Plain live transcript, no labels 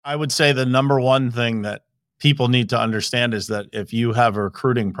I would say the number one thing that people need to understand is that if you have a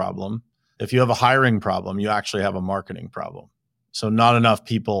recruiting problem, if you have a hiring problem, you actually have a marketing problem. So not enough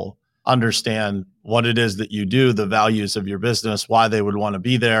people understand what it is that you do, the values of your business, why they would want to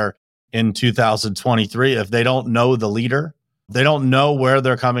be there in 2023. If they don't know the leader, they don't know where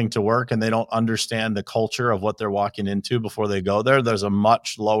they're coming to work, and they don't understand the culture of what they're walking into before they go there, there's a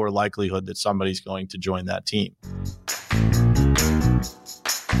much lower likelihood that somebody's going to join that team.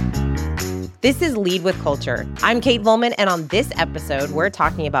 This is Lead with Culture. I'm Kate Volman, and on this episode, we're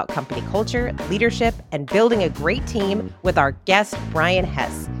talking about company culture, leadership, and building a great team with our guest, Brian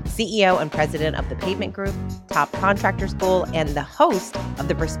Hess, CEO and president of the Pavement Group, Top Contractor School, and the host of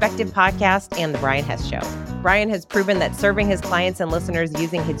the Perspective podcast and the Brian Hess Show. Brian has proven that serving his clients and listeners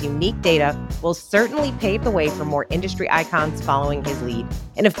using his unique data will certainly pave the way for more industry icons following his lead.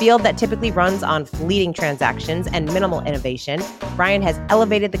 In a field that typically runs on fleeting transactions and minimal innovation, Brian has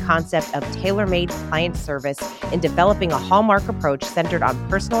elevated the concept of tailor-made client service in developing a hallmark approach centered on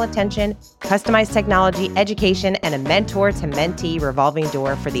personal attention, customized technology, education, and a mentor-to-mentee revolving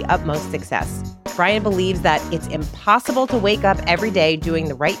door for the utmost success. Brian believes that it's impossible to wake up every day doing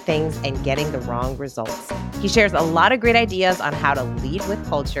the right things and getting the wrong results. He shares a lot of great ideas on how to lead with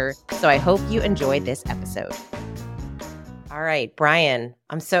culture, so I hope you enjoyed this episode. All right, Brian,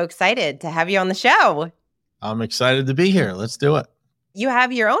 I'm so excited to have you on the show. I'm excited to be here. Let's do it. You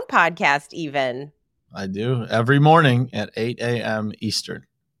have your own podcast even. I do. Every morning at 8 a.m. Eastern.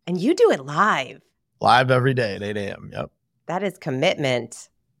 And you do it live. Live every day at 8 a.m. Yep. That is commitment.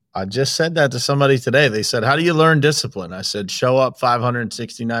 I just said that to somebody today. They said, how do you learn discipline? I said, show up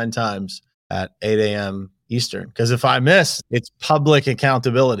 569 times at 8 a.m. Eastern. Because if I miss, it's public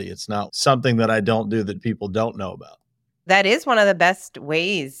accountability. It's not something that I don't do that people don't know about. That is one of the best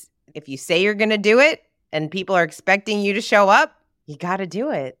ways. If you say you're going to do it and people are expecting you to show up, you got to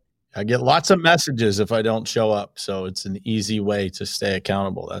do it. I get lots of messages if I don't show up. So it's an easy way to stay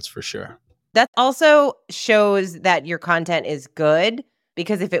accountable. That's for sure. That also shows that your content is good,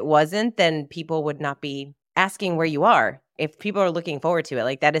 because if it wasn't, then people would not be asking where you are. If people are looking forward to it,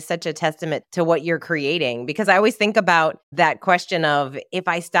 like that is such a testament to what you're creating. Because I always think about that question of, if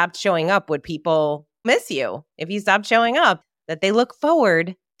I stopped showing up, would people miss you? If you stopped showing up, that they look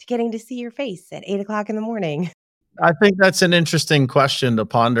forward to getting to see your face at 8 o'clock in the morning. I think that's an interesting question to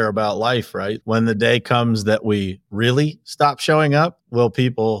ponder about life, right? When the day comes that we really stop showing up, will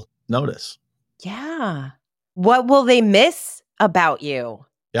people notice? Yeah. What will they miss about you?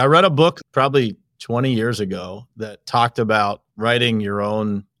 Yeah, I read a book probably 20 years ago that talked about writing your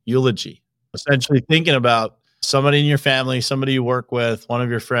own eulogy, essentially thinking about somebody in your family, somebody you work with, one of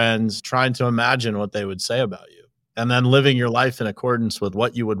your friends, trying to imagine what they would say about you, and then living your life in accordance with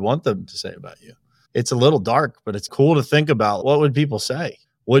what you would want them to say about you. It's a little dark, but it's cool to think about. What would people say?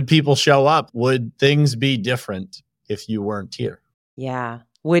 Would people show up? Would things be different if you weren't here? Yeah.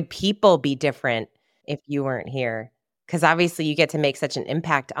 Would people be different if you weren't here? Because obviously you get to make such an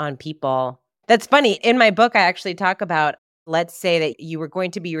impact on people. That's funny. In my book, I actually talk about, let's say that you were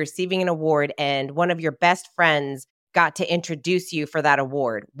going to be receiving an award and one of your best friends got to introduce you for that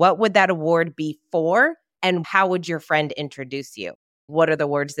award. What would that award be for? And how would your friend introduce you? What are the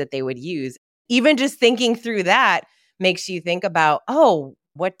words that they would use? Even just thinking through that makes you think about, oh,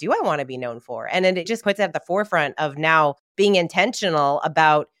 what do I want to be known for? And then it just puts it at the forefront of now being intentional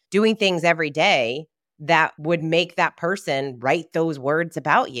about doing things every day that would make that person write those words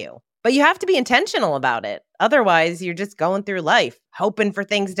about you. But you have to be intentional about it. Otherwise, you're just going through life, hoping for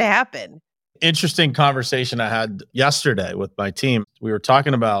things to happen. Interesting conversation I had yesterday with my team. We were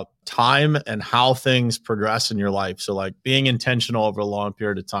talking about time and how things progress in your life. So like being intentional over a long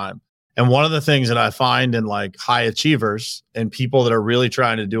period of time. And one of the things that I find in like high achievers and people that are really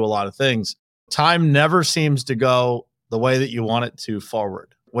trying to do a lot of things, time never seems to go the way that you want it to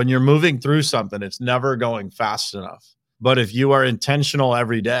forward. When you're moving through something, it's never going fast enough. But if you are intentional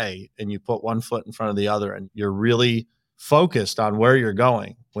every day and you put one foot in front of the other and you're really focused on where you're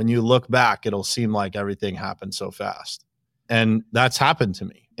going, when you look back, it'll seem like everything happened so fast. And that's happened to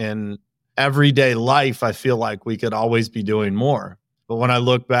me. In everyday life, I feel like we could always be doing more. But when I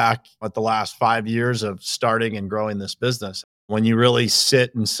look back at the last 5 years of starting and growing this business, when you really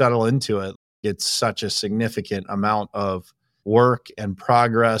sit and settle into it, it's such a significant amount of work and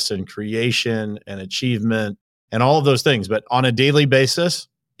progress and creation and achievement and all of those things. But on a daily basis,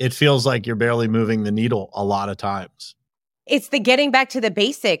 it feels like you're barely moving the needle a lot of times. It's the getting back to the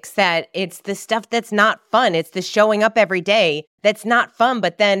basics, that it's the stuff that's not fun. It's the showing up every day that's not fun.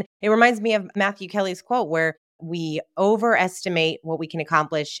 But then it reminds me of Matthew Kelly's quote where we overestimate what we can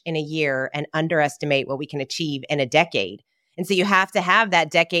accomplish in a year and underestimate what we can achieve in a decade. And so you have to have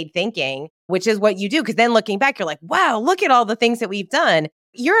that decade thinking, which is what you do. Because then looking back, you're like, wow, look at all the things that we've done.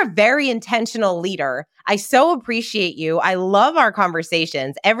 You're a very intentional leader. I so appreciate you. I love our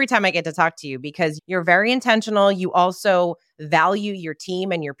conversations every time I get to talk to you because you're very intentional. You also value your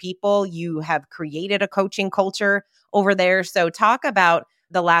team and your people. You have created a coaching culture over there. So talk about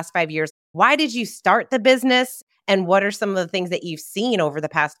the last 5 years. Why did you start the business? And what are some of the things that you've seen over the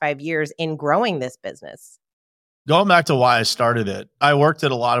past 5 years in growing this business? Going back to why I started it, I worked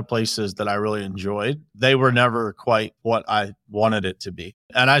at a lot of places that I really enjoyed. They were never quite what I wanted it to be.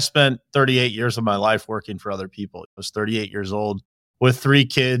 And I spent 38 years of my life working for other people. I was 38 years old with 3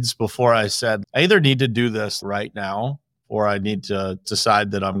 kids before I said, I either need to do this right now or I need to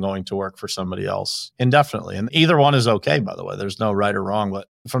decide that I'm going to work for somebody else indefinitely. And either one is okay, by the way. There's no right or wrong. But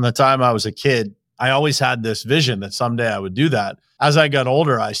from the time I was a kid, I always had this vision that someday I would do that. As I got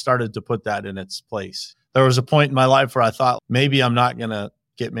older, I started to put that in its place. There was a point in my life where I thought maybe I'm not going to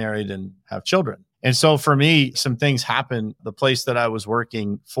get married and have children. And so for me, some things happened. The place that I was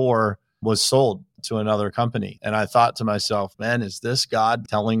working for was sold to another company. And I thought to myself, man, is this God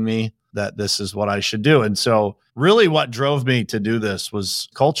telling me that this is what I should do? And so really what drove me to do this was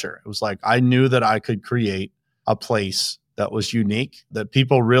culture. It was like I knew that I could create a place that was unique, that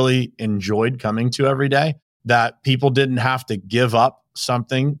people really enjoyed coming to every day, that people didn't have to give up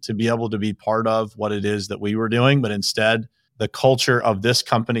something to be able to be part of what it is that we were doing, but instead the culture of this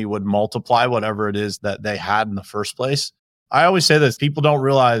company would multiply whatever it is that they had in the first place. I always say this, people don't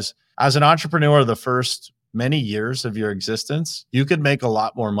realize as an entrepreneur, the first many years of your existence, you could make a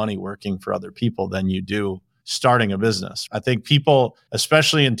lot more money working for other people than you do starting a business. I think people,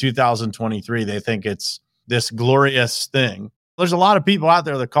 especially in 2023, they think it's this glorious thing. There's a lot of people out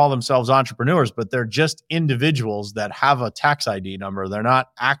there that call themselves entrepreneurs, but they're just individuals that have a tax ID number. They're not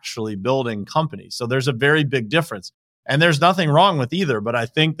actually building companies. So there's a very big difference. And there's nothing wrong with either. But I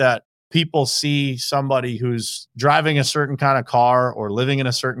think that people see somebody who's driving a certain kind of car or living in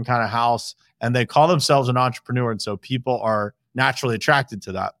a certain kind of house, and they call themselves an entrepreneur. And so people are naturally attracted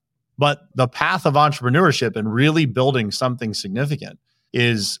to that. But the path of entrepreneurship and really building something significant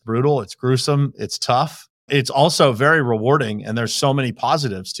is brutal. It's gruesome. It's tough. It's also very rewarding, and there's so many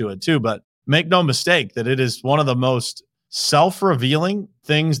positives to it too. But make no mistake that it is one of the most self-revealing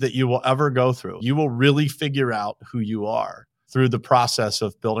things that you will ever go through. You will really figure out who you are through the process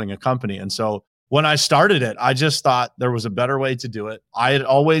of building a company. And so when I started it, I just thought there was a better way to do it. I had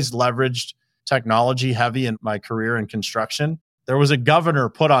always leveraged technology heavy in my career in construction. There was a governor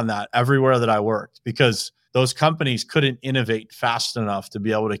put on that everywhere that I worked because those companies couldn't innovate fast enough to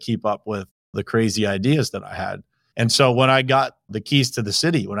be able to keep up with the crazy ideas that I had. And so when I got the keys to the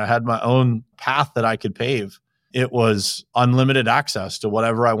city, when I had my own path that I could pave, it was unlimited access to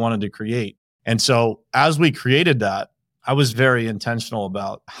whatever I wanted to create. And so as we created that, I was very intentional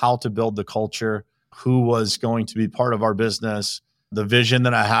about how to build the culture, who was going to be part of our business, the vision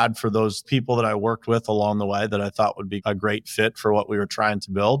that I had for those people that I worked with along the way that I thought would be a great fit for what we were trying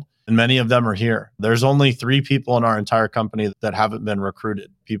to build. And many of them are here. There's only 3 people in our entire company that haven't been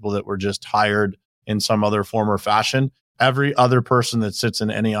recruited, people that were just hired in some other form or fashion. Every other person that sits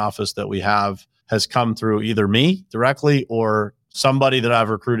in any office that we have has come through either me directly or somebody that I've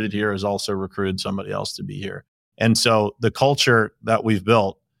recruited here has also recruited somebody else to be here. And so the culture that we've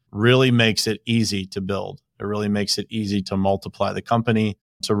built really makes it easy to build. It really makes it easy to multiply the company,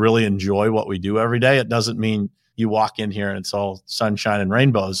 to really enjoy what we do every day. It doesn't mean you walk in here and it's all sunshine and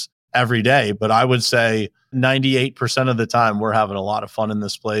rainbows every day. But I would say 98% of the time, we're having a lot of fun in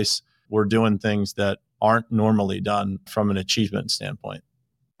this place. We're doing things that aren't normally done from an achievement standpoint.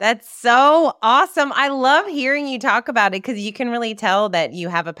 That's so awesome. I love hearing you talk about it because you can really tell that you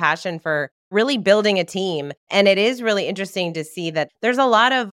have a passion for really building a team. And it is really interesting to see that there's a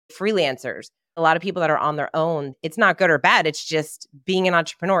lot of freelancers, a lot of people that are on their own. It's not good or bad. It's just being an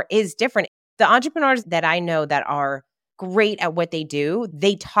entrepreneur is different. The entrepreneurs that I know that are great at what they do,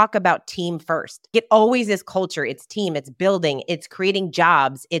 they talk about team first. It always is culture. It's team, it's building, it's creating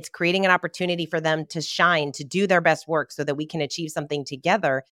jobs, it's creating an opportunity for them to shine, to do their best work so that we can achieve something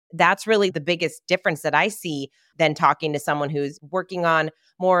together. That's really the biggest difference that I see than talking to someone who's working on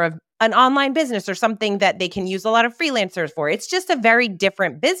more of an online business or something that they can use a lot of freelancers for. It's just a very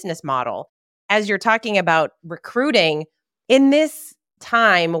different business model. As you're talking about recruiting, in this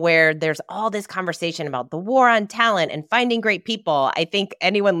time where there's all this conversation about the war on talent and finding great people, I think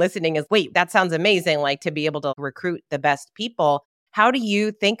anyone listening is, wait, that sounds amazing, like to be able to recruit the best people. How do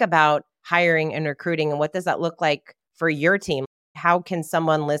you think about hiring and recruiting, and what does that look like for your team? How can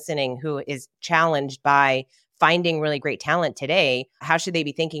someone listening who is challenged by finding really great talent today, how should they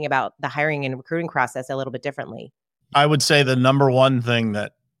be thinking about the hiring and recruiting process a little bit differently? I would say the number one thing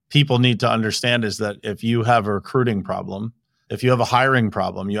that people need to understand is that if you have a recruiting problem, if you have a hiring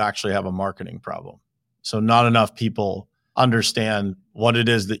problem, you actually have a marketing problem. So not enough people understand what it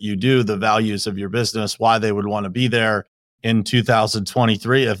is that you do, the values of your business, why they would want to be there in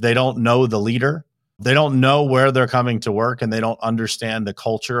 2023. If they don't know the leader, they don't know where they're coming to work, and they don't understand the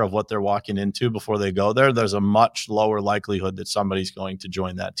culture of what they're walking into before they go there, there's a much lower likelihood that somebody's going to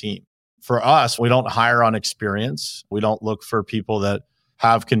join that team. For us, we don't hire on experience. We don't look for people that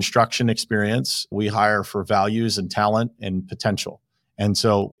have construction experience. We hire for values and talent and potential. And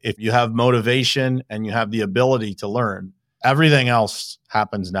so if you have motivation and you have the ability to learn, everything else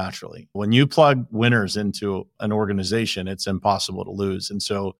happens naturally. When you plug winners into an organization, it's impossible to lose. And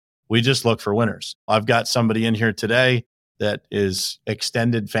so we just look for winners. I've got somebody in here today that is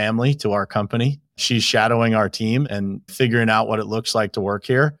extended family to our company. She's shadowing our team and figuring out what it looks like to work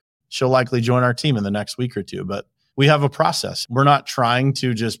here. She'll likely join our team in the next week or two, but we have a process. We're not trying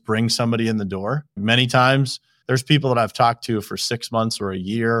to just bring somebody in the door. Many times there's people that I've talked to for 6 months or a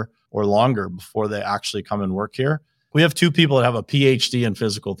year or longer before they actually come and work here. We have 2 people that have a PhD in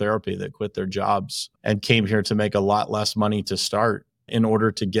physical therapy that quit their jobs and came here to make a lot less money to start in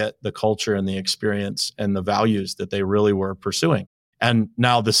order to get the culture and the experience and the values that they really were pursuing. And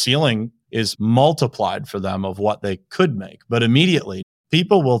now the ceiling is multiplied for them of what they could make. But immediately,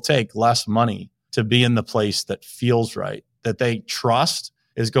 people will take less money to be in the place that feels right, that they trust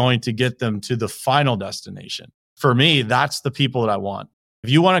is going to get them to the final destination. For me, that's the people that I want. If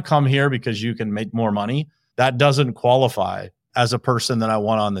you want to come here because you can make more money, that doesn't qualify as a person that I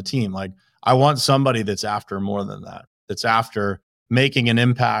want on the team. Like, I want somebody that's after more than that, that's after making an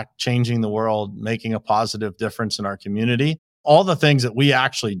impact, changing the world, making a positive difference in our community. All the things that we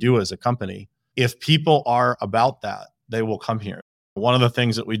actually do as a company, if people are about that, they will come here. One of the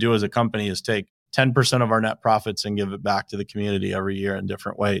things that we do as a company is take 10% of our net profits and give it back to the community every year in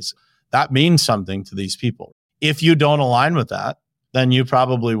different ways. That means something to these people. If you don't align with that, then you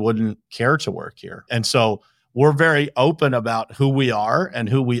probably wouldn't care to work here. And so we're very open about who we are and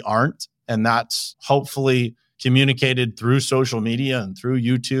who we aren't. And that's hopefully communicated through social media and through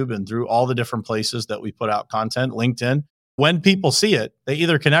YouTube and through all the different places that we put out content, LinkedIn. When people see it, they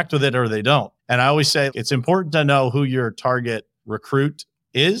either connect with it or they don't. And I always say it's important to know who your target recruit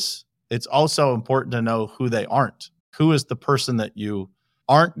is. It's also important to know who they aren't. Who is the person that you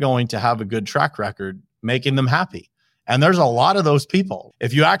aren't going to have a good track record making them happy? And there's a lot of those people.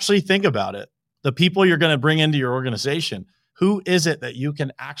 If you actually think about it, the people you're going to bring into your organization, who is it that you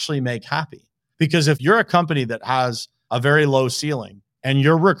can actually make happy? Because if you're a company that has a very low ceiling and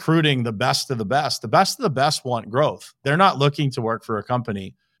you're recruiting the best of the best want growth. They're not looking to work for a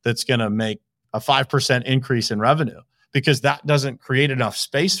company that's going to make a 5% increase in revenue, because that doesn't create enough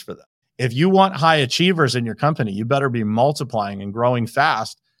space for them. If you want high achievers in your company, you better be multiplying and growing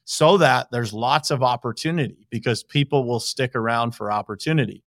fast so that there's lots of opportunity, because people will stick around for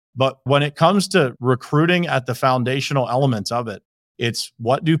opportunity. But when it comes to recruiting at the foundational elements of it, it's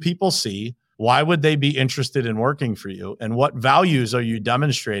what do people see? Why would they be interested in working for you? And what values are you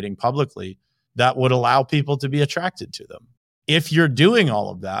demonstrating publicly that would allow people to be attracted to them? If you're doing all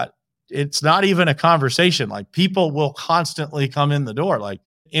of that, it's not even a conversation. Like, people will constantly come in the door. Like,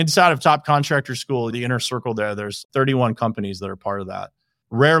 inside of Top Contractor School, the inner circle there's 31 companies that are part of that.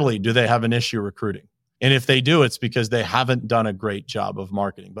 Rarely do they have an issue recruiting. And if they do, it's because they haven't done a great job of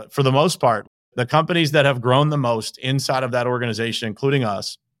marketing. But for the most part, the companies that have grown the most inside of that organization, including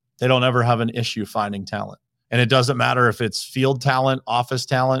us, they don't ever have an issue finding talent. And it doesn't matter if it's field talent, office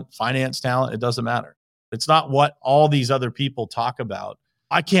talent, finance talent, it doesn't matter. It's not what all these other people talk about.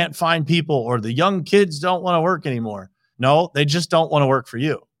 I can't find people, or the young kids don't want to work anymore. No, they just don't want to work for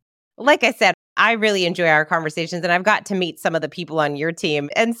you. Like I said, I really enjoy our conversations, and I've got to meet some of the people on your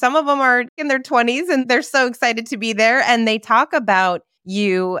team, and some of them are in their 20s and they're so excited to be there. And they talk about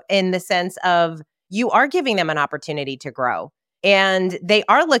you in the sense of you are giving them an opportunity to grow, and they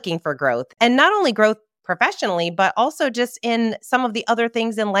are looking for growth, and not only growth professionally, but also just in some of the other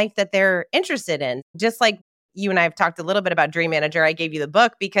things in life that they're interested in. Just like you and I have talked a little bit about Dream Manager. I gave you the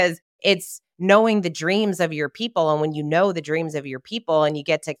book because it's knowing the dreams of your people. And when you know the dreams of your people and you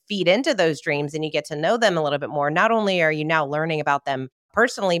get to feed into those dreams and you get to know them a little bit more, not only are you now learning about them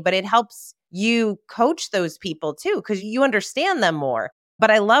personally, but it helps you coach those people too, because you understand them more. But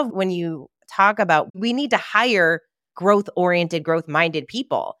I love when you talk about we need to hire growth-oriented, growth-minded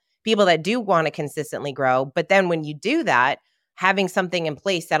people that do want to consistently grow. But then when you do that, having something in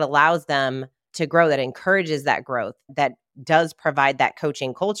place that allows them to grow, that encourages that growth, that does provide that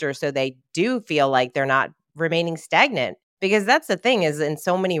coaching culture so they do feel like they're not remaining stagnant. Because that's the thing is in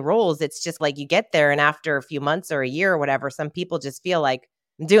so many roles, it's just like you get there and after a few months or a year or whatever, some people just feel like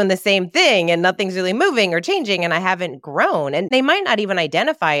I'm doing the same thing and nothing's really moving or changing and I haven't grown. And they might not even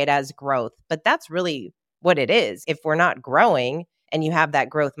identify it as growth, but that's really what it is. If we're not growing and you have that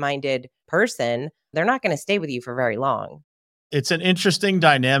growth-minded person, they're not going to stay with you for very long. It's an interesting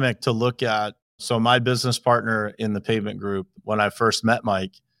dynamic to look at. So my business partner in the Pavement group, when I first met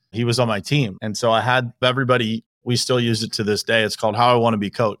Mike, he was on my team. And so I had everybody, we still use it to this day. It's called How I Want to Be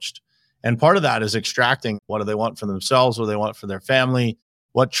Coached. And part of that is extracting what do they want for themselves, what do they want for their family,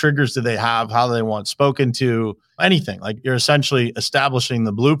 what triggers do they have, how do they want spoken to, anything. Like you're essentially establishing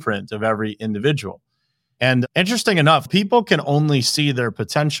the blueprint of every individual. And interesting enough, people can only see their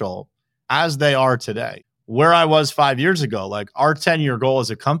potential as they are today. Where I was 5 years ago, like our 10-year goal as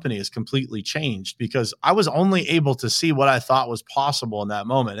a company has completely changed because I was only able to see what I thought was possible in that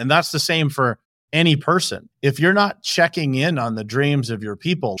moment. And that's the same for any person. If you're not checking in on the dreams of your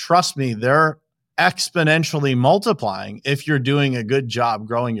people, trust me, they're exponentially multiplying if you're doing a good job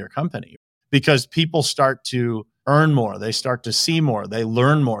growing your company because people start to earn more, they start to see more, they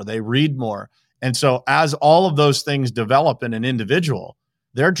learn more, they read more. And so as all of those things develop in an individual,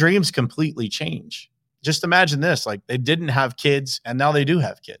 their dreams completely change. Just imagine this, like they didn't have kids and now they do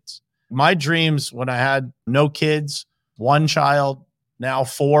have kids. My dreams when I had no kids, one child, now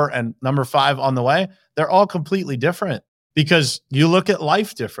 4 and number 5 on the way, they're all completely different because you look at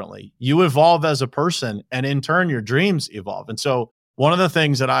life differently. You evolve as a person and in turn your dreams evolve. And so one of the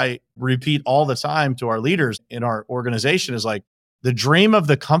things that I repeat all the time to our leaders in our organization is like the dream of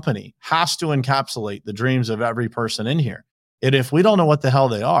the company has to encapsulate the dreams of every person in here. And if we don't know what the hell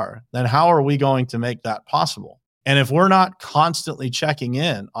they are, then how are we going to make that possible? And if we're not constantly checking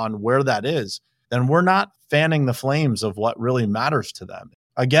in on where that is, then we're not fanning the flames of what really matters to them.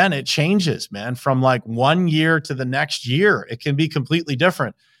 Again, it changes, man, from like 1 year to the next year. It can be completely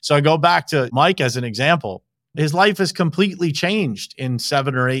different. So I go back to Mike as an example. His life has completely changed in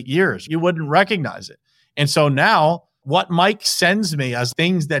 7 or 8 years. You wouldn't recognize it. And so now what Mike sends me as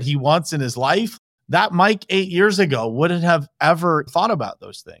things that he wants in his life, that Mike 8 years ago wouldn't have ever thought about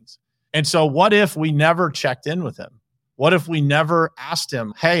those things. And so what if we never checked in with him? What if we never asked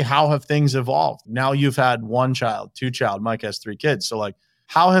him, hey, how have things evolved? Now you've had 1 child, 2 child, Mike has 3 kids. So like,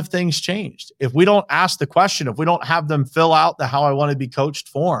 how have things changed? If we don't ask the question, if we don't have them fill out the how I want to be coached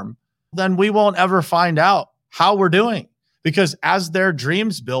form, then we won't ever find out how we're doing. Because as their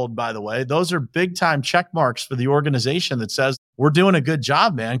dreams build, by the way, those are big time check marks for the organization that says we're doing a good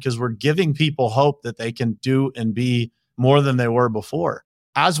job, man, because we're giving people hope that they can do and be more than they were before.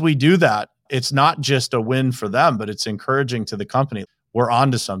 As we do that, it's not just a win for them, but it's encouraging to the company. We're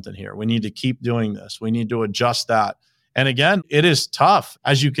onto something here. We need to keep doing this. We need to adjust that. And again, it is tough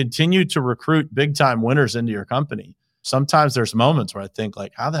as you continue to recruit big time winners into your company. Sometimes there's moments where I think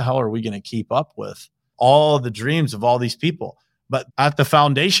like, how the hell are we going to keep up with all of the dreams of all these people? But at the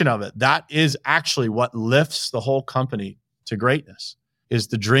foundation of it, that is actually what lifts the whole company to greatness, is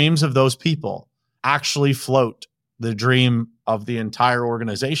the dreams of those people actually float the dream of the entire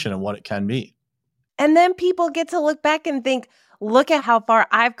organization and what it can be. And then people get to look back and think, look at how far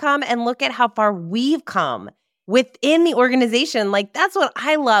I've come and look at how far we've come within the organization. Like, that's what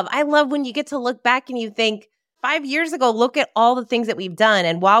I love. I love when you get to look back and you think 5 years ago, look at all the things that we've done.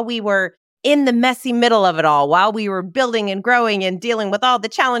 And while we were in the messy middle of it all, while we were building and growing and dealing with all the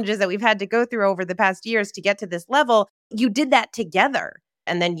challenges that we've had to go through over the past years to get to this level, you did that together.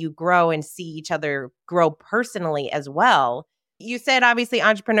 And then you grow and see each other grow personally as well. You said, obviously,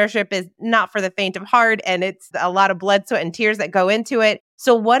 entrepreneurship is not for the faint of heart, and it's a lot of blood, sweat, and tears that go into it.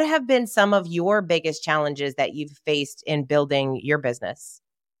 So what have been some of your biggest challenges that you've faced in building your business?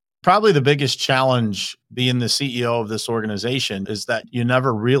 Probably the biggest challenge being the CEO of this organization is that you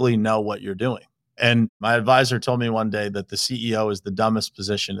never really know what you're doing. And my advisor told me one day that the CEO is the dumbest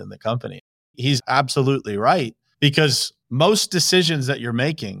position in the company. He's absolutely right, because most decisions that you're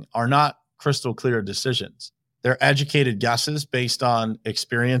making are not crystal clear decisions. They're educated guesses based on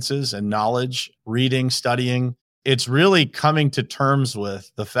experiences and knowledge, reading, studying. It's really coming to terms with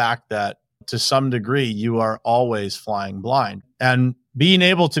the fact that to some degree, you are always flying blind. And being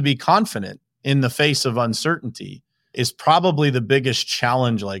able to be confident in the face of uncertainty is probably the biggest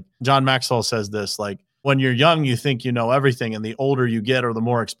challenge. Like John Maxwell says this, like when you're young, you think you know everything. And the older you get or the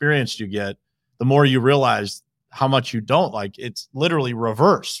more experienced you get, the more you realize how much you don't. Like it's literally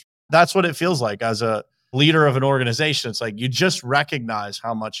reverse. That's what it feels like as a leader of an organization. It's like you just recognize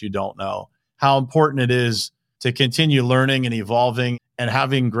how much you don't know, how important it is to continue learning and evolving and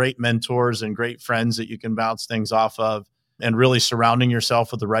having great mentors and great friends that you can bounce things off of and really surrounding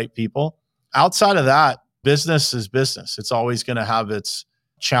yourself with the right people. Outside of that, Business is business. It's always going to have its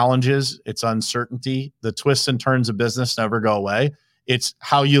challenges, its uncertainty. The twists and turns of business never go away. It's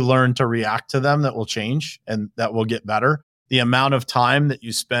how you learn to react to them that will change and that will get better. The amount of time that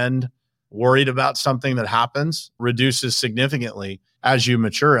you spend worried about something that happens reduces significantly as you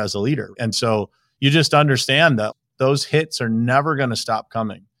mature as a leader. And so you just understand that those hits are never going to stop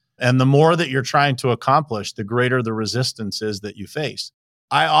coming. And the more that you're trying to accomplish, the greater the resistance is that you face.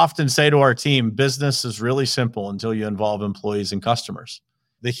 I often say to our team, business is really simple until you involve employees and customers.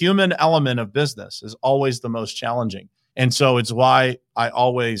 The human element of business is always the most challenging. And so it's why I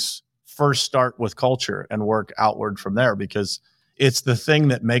always first start with culture and work outward from there, because it's the thing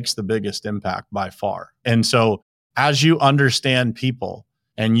that makes the biggest impact by far. And so as you understand people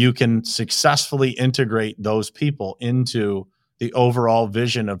and you can successfully integrate those people into the overall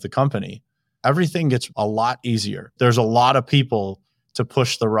vision of the company, everything gets a lot easier. There's a lot of people to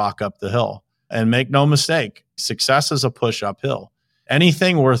push the rock up the hill. And make no mistake, success is a push uphill.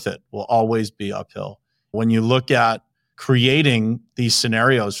 Anything worth it will always be uphill. When you look at creating these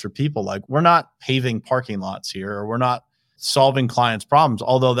scenarios for people, like we're not paving parking lots here, or we're not solving clients' problems,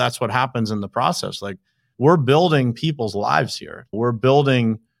 although that's what happens in the process. Like we're building people's lives here. We're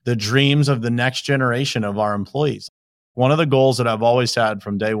building the dreams of the next generation of our employees. One of the goals that I've always had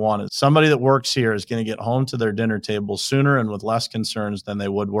from day one is somebody that works here is going to get home to their dinner table sooner and with less concerns than they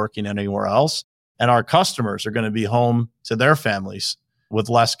would working anywhere else. And our customers are going to be home to their families with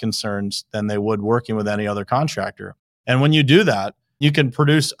less concerns than they would working with any other contractor. And when you do that, you can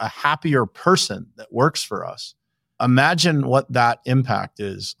produce a happier person that works for us. Imagine what that impact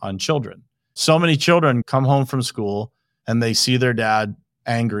is on children. So many children come home from school and they see their dad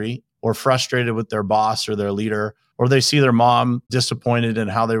angry or frustrated with their boss or their leader, or they see their mom disappointed in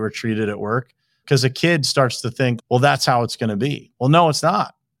how they were treated at work, because a kid starts to think, well, that's how it's going to be. Well, no, it's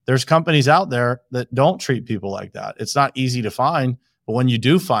not. There's companies out there that don't treat people like that. It's not easy to find, but when you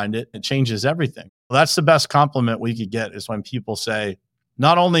do find it, it changes everything. Well, that's the best compliment we could get, is when people say,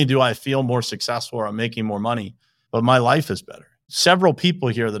 not only do I feel more successful or I'm making more money, but my life is better. Several people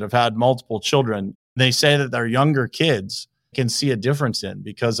here that have had multiple children, they say that their younger kids can see a difference in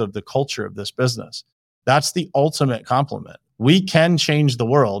because of the culture of this business. That's the ultimate compliment. We can change the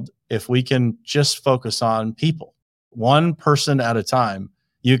world if we can just focus on people. One person at a time,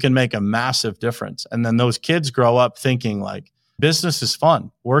 you can make a massive difference. And then those kids grow up thinking like, business is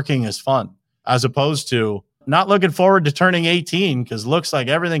fun, working is fun, as opposed to not looking forward to turning 18 because looks like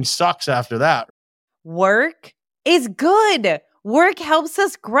everything sucks after that. Work is good. Work helps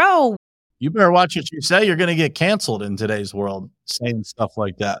us grow. You better watch what you say. You're going to get canceled in today's world saying stuff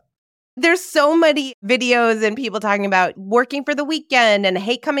like that. There's so many videos and people talking about working for the weekend and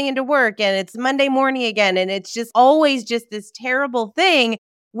hate coming into work and it's Monday morning again. And it's just always just this terrible thing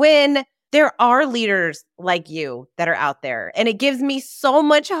when there are leaders like you that are out there. And it gives me so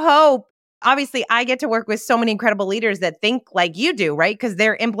much hope. Obviously, I get to work with so many incredible leaders that think like you do, right? Because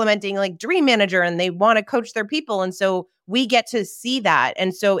they're implementing like Dream Manager and they want to coach their people. And so we get to see that.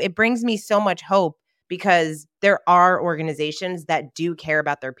 And so it brings me so much hope because there are organizations that do care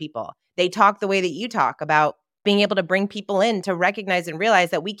about their people. They talk the way that you talk about being able to bring people in to recognize and realize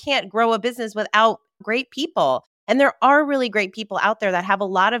that we can't grow a business without great people. And there are really great people out there that have a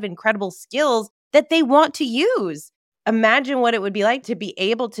lot of incredible skills that they want to use. Imagine what it would be like to be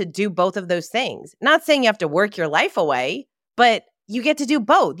able to do both of those things. Not saying you have to work your life away, but you get to do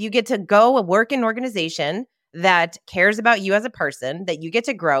both. You get to go and work in an organization that cares about you as a person, that you get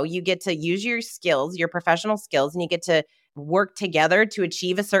to grow, you get to use your skills, your professional skills, and you get to work together to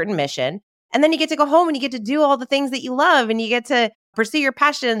achieve a certain mission. And then you get to go home and you get to do all the things that you love and you get to pursue your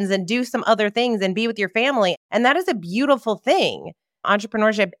passions and do some other things and be with your family. And that is a beautiful thing.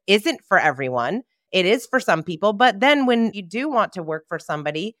 Entrepreneurship isn't for everyone. It is for some people. But then when you do want to work for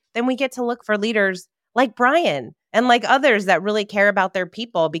somebody, then we get to look for leaders like Brian and like others that really care about their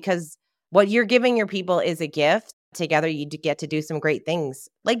people, because what you're giving your people is a gift. Together, you get to do some great things.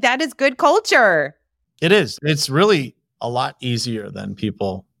 Like that is good culture. It is. It's really a lot easier than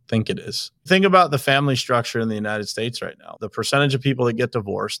people think it is. Think about the family structure in the United States right now. The percentage of people that get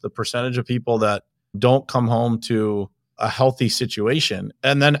divorced, the percentage of people that don't come home to a healthy situation.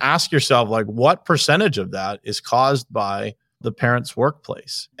 And then ask yourself, like, what percentage of that is caused by the parent's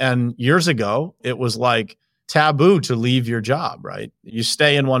workplace? And years ago, it was like taboo to leave your job, right? You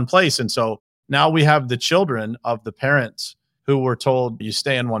stay in one place. And so now we have the children of the parents who were told you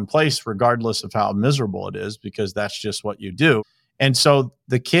stay in one place regardless of how miserable it is, because that's just what you do. And so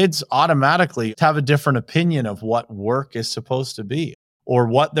the kids automatically have a different opinion of what work is supposed to be or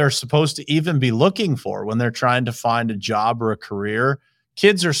what they're supposed to even be looking for when they're trying to find a job or a career.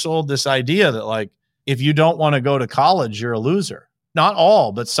 Kids are sold this idea that like, if you don't want to go to college, you're a loser. Not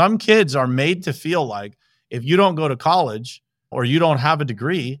all, but some kids are made to feel like if you don't go to college or you don't have a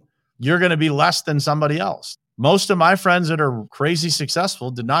degree, you're going to be less than somebody else. Most of my friends that are crazy successful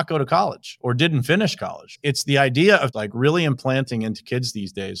did not go to college or didn't finish college. It's the idea of like really implanting into kids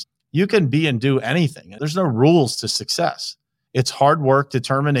these days. You can be and do anything. There's no rules to success. It's hard work,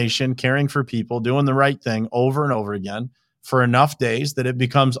 determination, caring for people, doing the right thing over and over again for enough days that it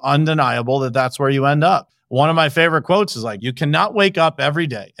becomes undeniable that that's where you end up. One of my favorite quotes is like, you cannot wake up every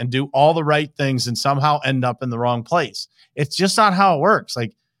day and do all the right things and somehow end up in the wrong place. It's just not how it works.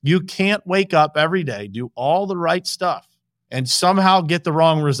 Like, you can't wake up every day, do all the right stuff, and somehow get the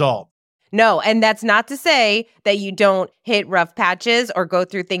wrong result. No, and that's not to say that you don't hit rough patches or go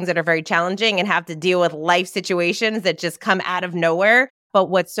through things that are very challenging and have to deal with life situations that just come out of nowhere. But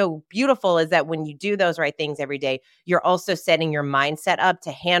what's so beautiful is that when you do those right things every day, you're also setting your mindset up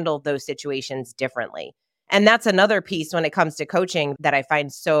to handle those situations differently. And that's another piece when it comes to coaching that I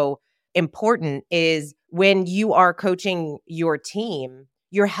find so important is when you are coaching your team,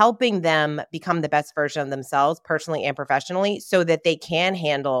 you're helping them become the best version of themselves personally and professionally so that they can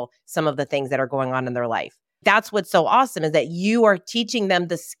handle some of the things that are going on in their life. That's what's so awesome is that you are teaching them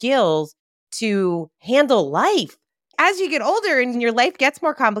the skills to handle life. As you get older and your life gets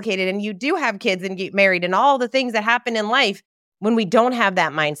more complicated and you do have kids and get married and all the things that happen in life, when we don't have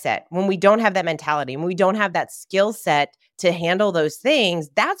that mindset, when we don't have that mentality, when we don't have that skill set to handle those things,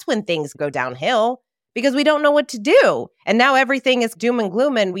 that's when things go downhill. Because we don't know what to do. And now everything is doom and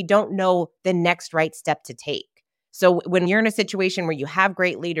gloom and we don't know the next right step to take. So when you're in a situation where you have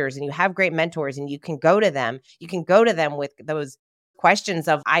great leaders and you have great mentors and you can go to them with those questions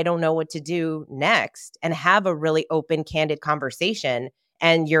of, I don't know what to do next, and have a really open, candid conversation,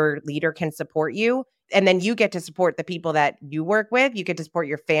 and your leader can support you. And then you get to support the people that you work with. You get to support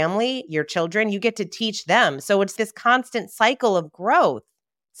your family, your children. You get to teach them. So it's this constant cycle of growth.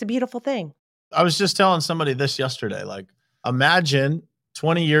 It's a beautiful thing. I was just telling somebody this yesterday, like, imagine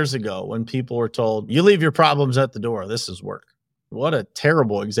 20 years ago when people were told, you leave your problems at the door. This is work. What a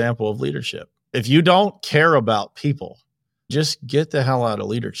terrible example of leadership. If you don't care about people, just get the hell out of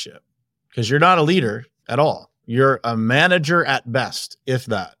leadership, because you're not a leader at all. You're a manager at best, if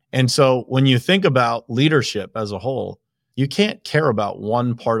that. And so when you think about leadership as a whole, you can't care about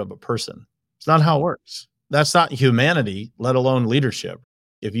one part of a person. It's not how it works. That's not humanity, let alone leadership.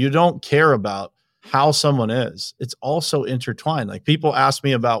 If you don't care about how someone is, it's also intertwined. Like, people ask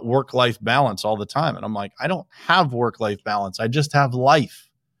me about work-life balance all the time. And I'm like, I don't have work-life balance. I just have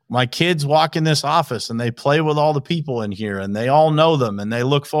life. My kids walk in this office and they play with all the people in here and they all know them and they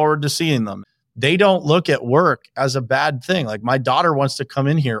look forward to seeing them. They don't look at work as a bad thing. Like, my daughter wants to come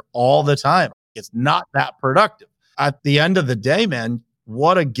in here all the time. It's not that productive. At the end of the day, man,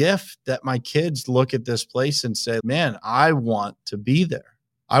 what a gift that my kids look at this place and say, man, I want to be there.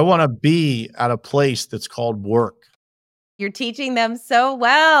 I want to be at a place that's called work. You're teaching them so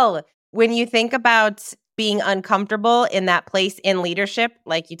well. When you think about being uncomfortable in that place in leadership,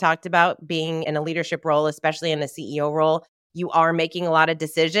 like you talked about being in a leadership role, especially in a CEO role, you are making a lot of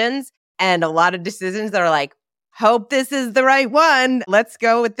decisions, and a lot of decisions that are like, hope this is the right one. Let's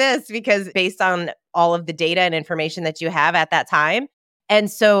go with this, because based on all of the data and information that you have at that time.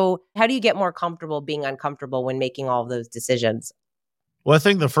 And so how do you get more comfortable being uncomfortable when making all of those decisions? Well, I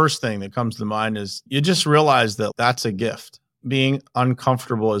think the first thing that comes to mind is you just realize that that's a gift. Being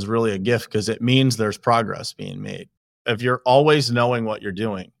uncomfortable is really a gift because it means there's progress being made. If you're always knowing what you're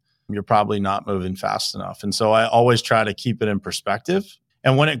doing, you're probably not moving fast enough. And so I always try to keep it in perspective.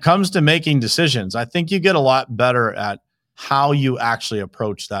 And when it comes to making decisions, I think you get a lot better at how you actually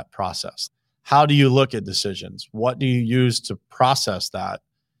approach that process. How do you look at decisions? What do you use to process that?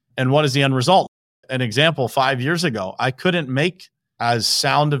 And what is the end result? An example, 5 years ago, I couldn't make as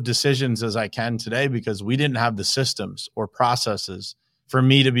sound of decisions as I can today because we didn't have the systems or processes for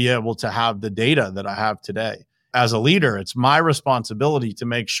me to be able to have the data that I have today. As a leader, it's my responsibility to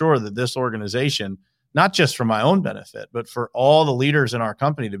make sure that this organization, not just for my own benefit, but for all the leaders in our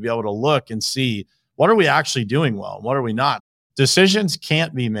company, to be able to look and see, what are we actually doing well? What are we not? Decisions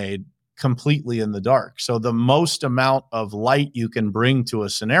can't be made completely in the dark. So the most amount of light you can bring to a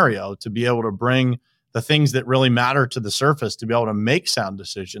scenario to be able to bring the things that really matter to the surface, to be able to make sound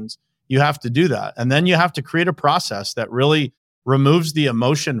decisions, you have to do that. And then you have to create a process that really removes the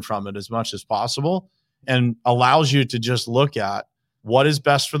emotion from it as much as possible and allows you to just look at what is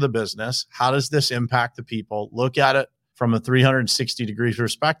best for the business. How does this impact the people? Look at it from a 360-degree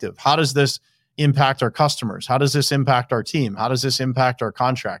perspective. How does this impact our customers? How does this impact our team? How does this impact our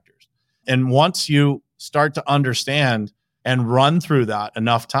contractors? And once you start to understand and run through that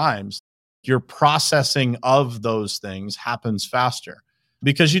enough times, your processing of those things happens faster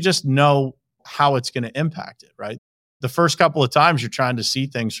because you just know how it's going to impact it, right? The first couple of times you're trying to see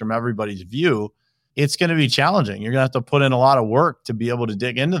things from everybody's view, it's going to be challenging. You're going to have to put in a lot of work to be able to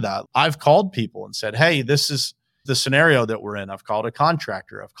dig into that. I've called people and said, hey, this is the scenario that we're in. I've called a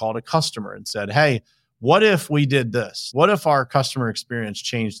contractor, I've called a customer and said, hey, what if we did this? What if our customer experience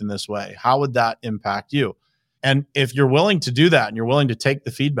changed in this way? How would that impact you? And if you're willing to do that and you're willing to take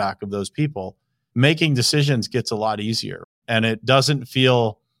the feedback of those people, making decisions gets a lot easier. And it doesn't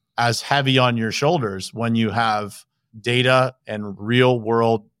feel as heavy on your shoulders when you have data and real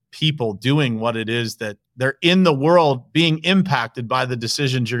world people doing what it is that they're in the world being impacted by the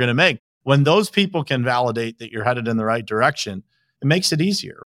decisions you're going to make. When those people can validate that you're headed in the right direction, it makes it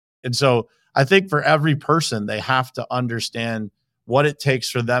easier. And so I think for every person, they have to understand what it takes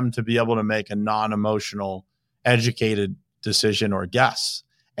for them to be able to make a non-emotional, educated decision or guess.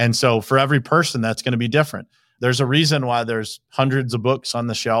 And so for every person, that's going to be different. There's a reason why there's hundreds of books on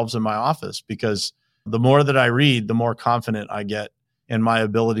the shelves in my office, because the more that I read, the more confident I get in my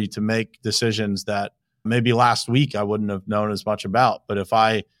ability to make decisions that maybe last week I wouldn't have known as much about. But if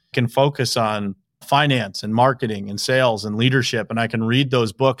I can focus on finance and marketing and sales and leadership, and I can read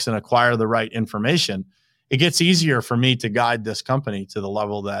those books and acquire the right information, it gets easier for me to guide this company to the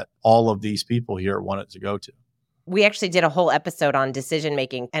level that all of these people here want it to go to. We actually did a whole episode on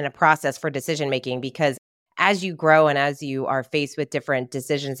decision-making and a process for decision-making, because as you grow and as you are faced with different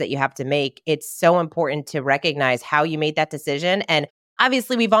decisions that you have to make, it's so important to recognize how you made that decision. And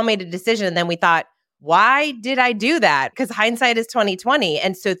obviously we've all made a decision and then we thought, why did I do that? Because hindsight is 20/20.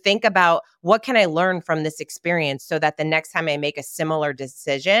 And so think about, what can I learn from this experience so that the next time I make a similar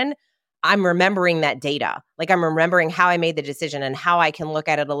decision, I'm remembering that data. Like I'm remembering how I made the decision and how I can look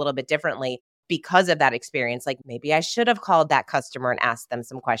at it a little bit differently because of that experience. Like maybe I should have called that customer and asked them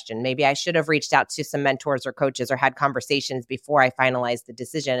some question. Maybe I should have reached out to some mentors or coaches or had conversations before I finalized the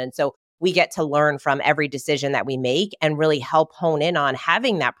decision. And so we get to learn from every decision that we make and really help hone in on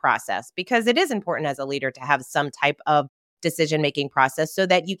having that process, because it is important as a leader to have some type of decision-making process so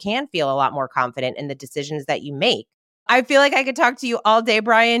that you can feel a lot more confident in the decisions that you make. I feel like I could talk to you all day,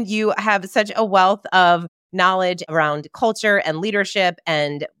 Brian. You have such a wealth of knowledge around culture and leadership,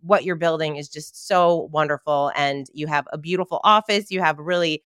 and what you're building is just so wonderful. And you have a beautiful office. You have a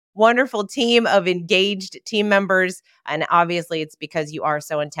really wonderful team of engaged team members. And obviously it's because you are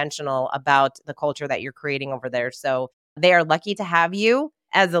so intentional about the culture that you're creating over there. So they are lucky to have you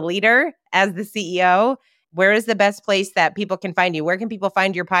as a leader, as the CEO. Where is the best place that people can find you? Where can people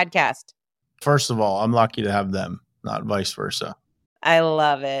find your podcast? First of all, I'm lucky to have them, not vice versa. I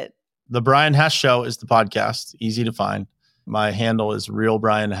love it. The Brian Hess Show is the podcast, easy to find. My handle is Real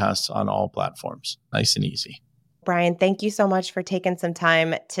Brian Hess on all platforms. Nice and easy. Brian, thank you so much for taking some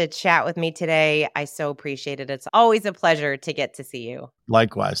time to chat with me today. I so appreciate it. It's always a pleasure to get to see you.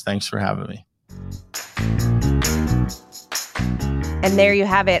 Likewise. Thanks for having me. And there you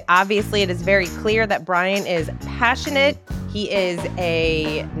have it. Obviously, it is very clear that Brian is passionate. He is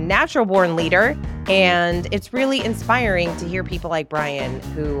a natural-born leader. And it's really inspiring to hear people like Brian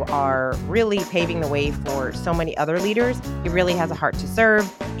who are really paving the way for so many other leaders. He really has a heart to serve,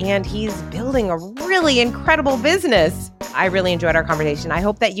 and he's building a really incredible business. I really enjoyed our conversation. I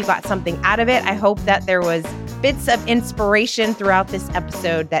hope that you got something out of it. I hope that there was bits of inspiration throughout this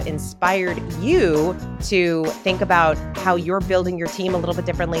episode that inspired you to think about how you're building your team a little bit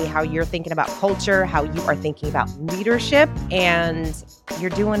differently, how you're thinking about culture, how you are thinking about leadership, and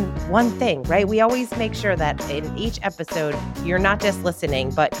you're doing one thing, right? We always make sure that in each episode, you're not just listening,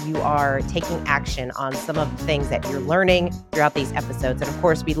 but you are taking action on some of the things that you're learning throughout these episodes. And of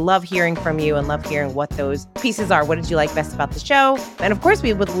course, we love hearing from you and love hearing what those pieces are. What did you like best about the show? And of course,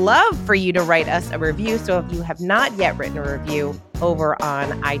 we would love for you to write us a review. So if you have not yet written a review over on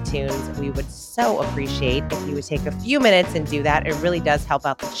iTunes, we would so appreciate if you would take a few minutes and do that. It really does help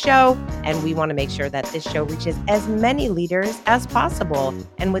out the show. And we want to make sure that this show reaches as many leaders as possible.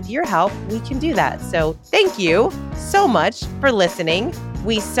 And with your help, we can do that. So thank you so much for listening.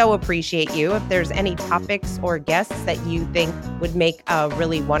 We so appreciate you. If there's any topics or guests that you think would make a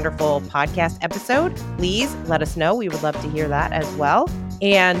really wonderful podcast episode, please let us know. We would love to hear that as well.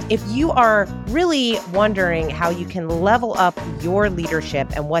 And if you are really wondering how you can level up your leadership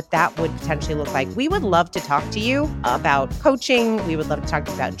and what that would potentially look like, we would love to talk to you about coaching. We would love to talk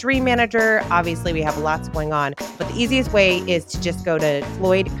to you about Dream Manager. Obviously, we have lots going on, but the easiest way is to just go to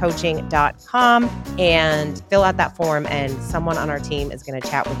floydcoaching.com and fill out that form, and someone on our team is going to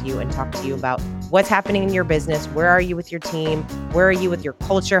chat with you and talk to you about what's happening in your business, where are you with your team, where are you with your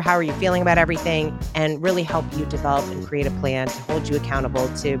culture, how are you feeling about everything, and really help you develop and create a plan to hold you accountable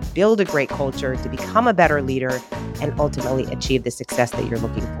to build a great culture, to become a better leader, and ultimately achieve the success that you're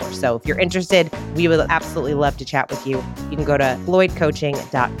looking for. So if you're interested, we would absolutely love to chat with you. You can go to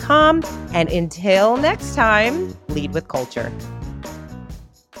floydcoaching.com. And until next time, lead with culture.